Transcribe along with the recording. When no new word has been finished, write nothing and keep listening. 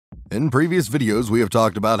In previous videos, we have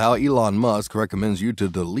talked about how Elon Musk recommends you to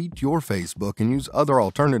delete your Facebook and use other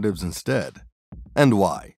alternatives instead. And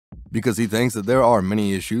why? Because he thinks that there are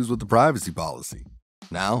many issues with the privacy policy.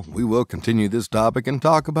 Now, we will continue this topic and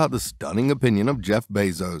talk about the stunning opinion of Jeff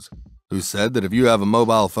Bezos, who said that if you have a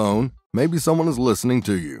mobile phone, maybe someone is listening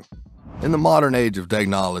to you. In the modern age of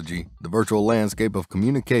technology, the virtual landscape of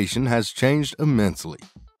communication has changed immensely.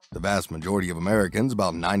 The vast majority of Americans,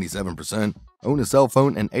 about 97%, own a cell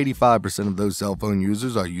phone, and 85% of those cell phone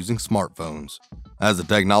users are using smartphones. As the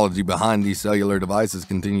technology behind these cellular devices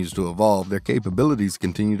continues to evolve, their capabilities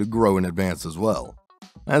continue to grow and advance as well.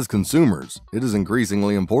 As consumers, it is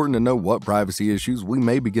increasingly important to know what privacy issues we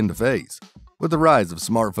may begin to face. With the rise of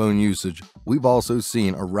smartphone usage, we've also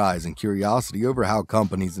seen a rise in curiosity over how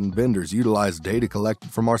companies and vendors utilize data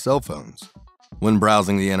collected from our cell phones. When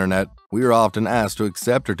browsing the internet, we are often asked to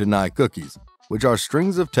accept or deny cookies, which are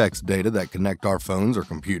strings of text data that connect our phones or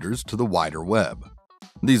computers to the wider web.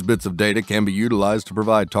 These bits of data can be utilized to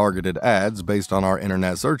provide targeted ads based on our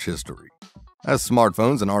internet search history. As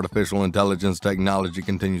smartphones and artificial intelligence technology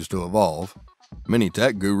continues to evolve, many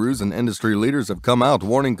tech gurus and industry leaders have come out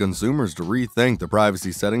warning consumers to rethink the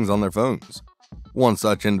privacy settings on their phones. One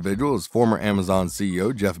such individual is former Amazon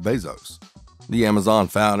CEO Jeff Bezos. The Amazon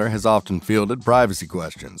founder has often fielded privacy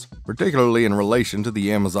questions, particularly in relation to the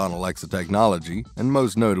Amazon Alexa technology and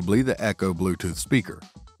most notably the Echo Bluetooth speaker.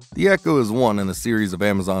 The Echo is one in a series of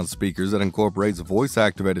Amazon speakers that incorporates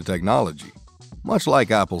voice-activated technology. Much like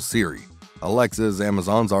Apple's Siri, Alexa is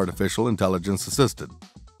Amazon's artificial intelligence assistant.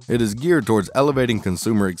 It is geared towards elevating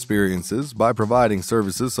consumer experiences by providing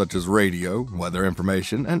services such as radio, weather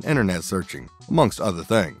information, and internet searching, amongst other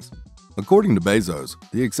things. According to Bezos,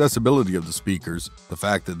 the accessibility of the speakers, the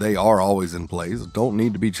fact that they are always in place, don't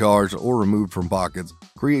need to be charged or removed from pockets,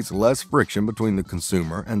 creates less friction between the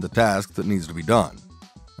consumer and the task that needs to be done.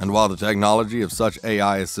 And while the technology of such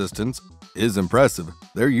AI assistants is impressive,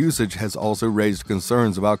 their usage has also raised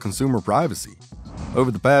concerns about consumer privacy.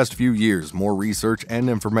 Over the past few years, more research and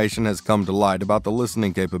information has come to light about the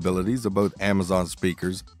listening capabilities of both Amazon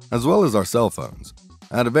speakers as well as our cell phones.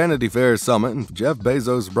 At a Vanity Fair summit, Jeff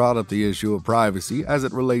Bezos brought up the issue of privacy as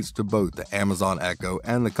it relates to both the Amazon Echo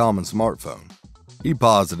and the common smartphone. He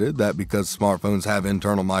posited that because smartphones have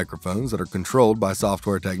internal microphones that are controlled by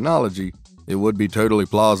software technology, it would be totally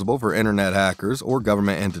plausible for internet hackers or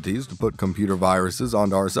government entities to put computer viruses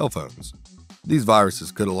onto our cell phones. These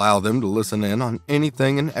viruses could allow them to listen in on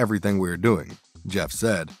anything and everything we are doing, Jeff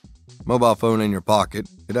said. Mobile phone in your pocket,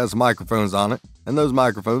 it has microphones on it, and those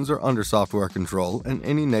microphones are under software control, and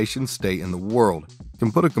any nation state in the world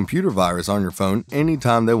can put a computer virus on your phone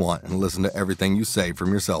anytime they want and listen to everything you say from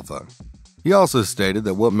your cell phone. He also stated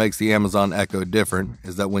that what makes the Amazon Echo different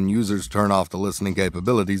is that when users turn off the listening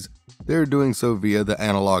capabilities, they are doing so via the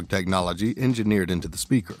analog technology engineered into the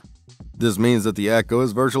speaker. This means that the Echo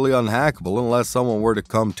is virtually unhackable unless someone were to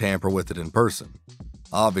come tamper with it in person.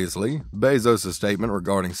 Obviously, Bezos' statement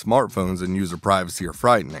regarding smartphones and user privacy are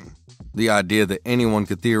frightening. The idea that anyone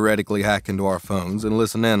could theoretically hack into our phones and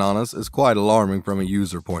listen in on us is quite alarming from a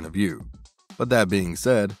user point of view. But that being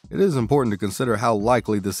said, it is important to consider how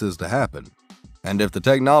likely this is to happen, and if the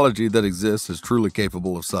technology that exists is truly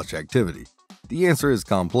capable of such activity. The answer is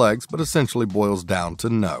complex, but essentially boils down to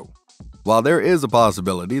no. While there is a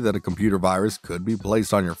possibility that a computer virus could be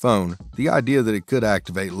placed on your phone, the idea that it could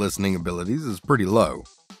activate listening abilities is pretty low.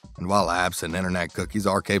 And while apps and internet cookies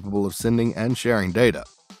are capable of sending and sharing data,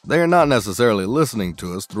 they are not necessarily listening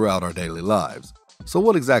to us throughout our daily lives. So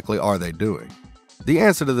what exactly are they doing? The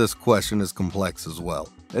answer to this question is complex as well,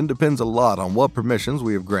 and depends a lot on what permissions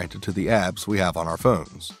we have granted to the apps we have on our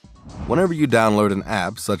phones. Whenever you download an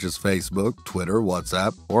app such as Facebook, Twitter,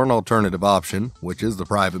 WhatsApp, or an alternative option, which is the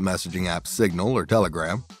private messaging app Signal or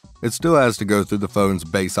Telegram, it still has to go through the phone's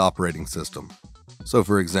base operating system. So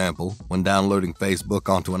for example, when downloading Facebook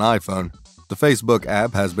onto an iPhone, the Facebook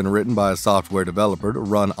app has been written by a software developer to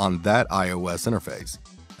run on that iOS interface.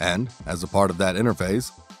 And, as a part of that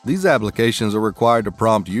interface, these applications are required to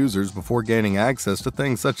prompt users before gaining access to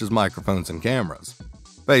things such as microphones and cameras.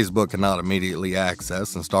 Facebook cannot immediately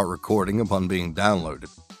access and start recording upon being downloaded.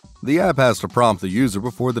 The app has to prompt the user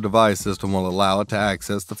before the device system will allow it to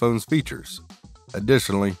access the phone's features.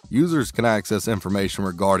 Additionally, users can access information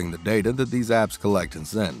regarding the data that these apps collect and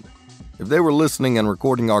send. If they were listening and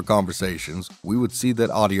recording our conversations, we would see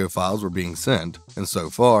that audio files were being sent, and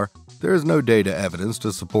so far, there is no data evidence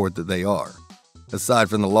to support that they are.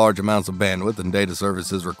 Aside from the large amounts of bandwidth and data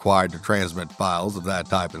services required to transmit files of that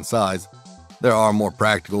type and size, there are more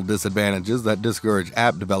practical disadvantages that discourage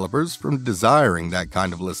app developers from desiring that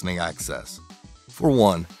kind of listening access. For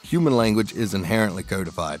one, human language is inherently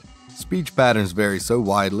codified, Speech patterns vary so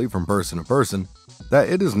widely from person to person that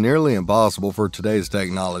it is nearly impossible for today's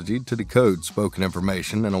technology to decode spoken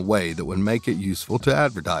information in a way that would make it useful to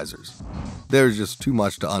advertisers. There's just too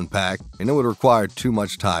much to unpack, and it would require too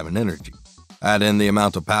much time and energy. Add in the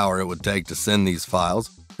amount of power it would take to send these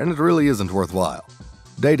files, and it really isn't worthwhile.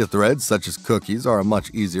 Data threads such as cookies are a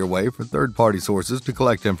much easier way for third-party sources to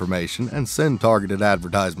collect information and send targeted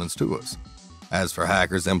advertisements to us. As for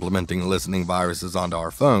hackers implementing listening viruses onto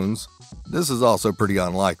our phones, this is also pretty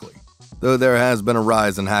unlikely. Though there has been a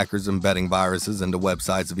rise in hackers embedding viruses into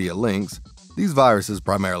websites via links, these viruses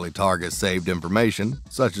primarily target saved information,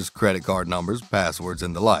 such as credit card numbers, passwords,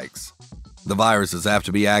 and the likes. The viruses have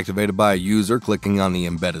to be activated by a user clicking on the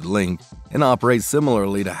embedded link and operate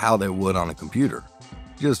similarly to how they would on a computer.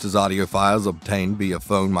 Just as audio files obtained via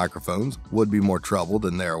phone microphones would be more trouble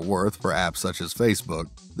than they are worth for apps such as Facebook,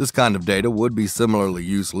 this kind of data would be similarly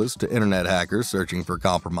useless to internet hackers searching for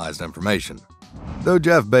compromised information. Though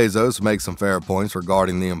Jeff Bezos makes some fair points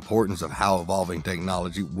regarding the importance of how evolving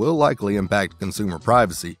technology will likely impact consumer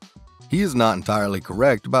privacy, he is not entirely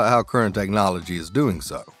correct about how current technology is doing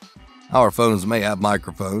so. Our phones may have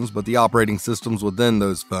microphones, but the operating systems within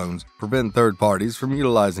those phones prevent third parties from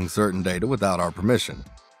utilizing certain data without our permission,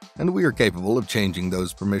 and we are capable of changing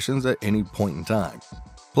those permissions at any point in time.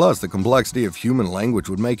 Plus, the complexity of human language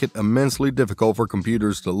would make it immensely difficult for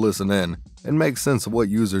computers to listen in and make sense of what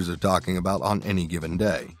users are talking about on any given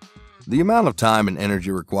day. The amount of time and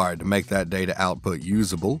energy required to make that data output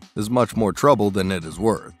usable is much more trouble than it is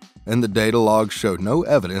worth, and the data logs show no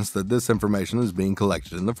evidence that this information is being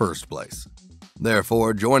collected in the first place.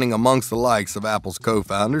 Therefore, joining amongst the likes of Apple's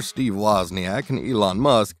co-founders Steve Wozniak and Elon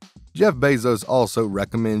Musk, Jeff Bezos also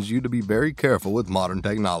recommends you to be very careful with modern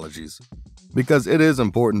technologies, because it is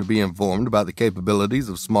important to be informed about the capabilities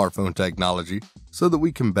of smartphone technology so that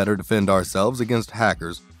we can better defend ourselves against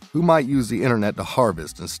hackers who might use the internet to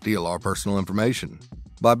harvest and steal our personal information.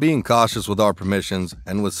 By being cautious with our permissions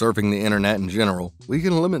and with surfing the internet in general, we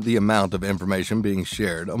can limit the amount of information being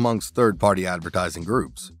shared amongst third-party advertising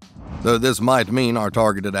groups. Though this might mean our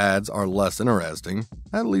targeted ads are less interesting,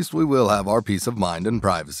 at least we will have our peace of mind and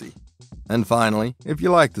privacy. And finally, if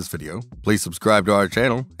you like this video, please subscribe to our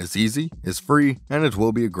channel. It's easy, it's free, and it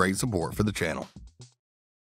will be a great support for the channel.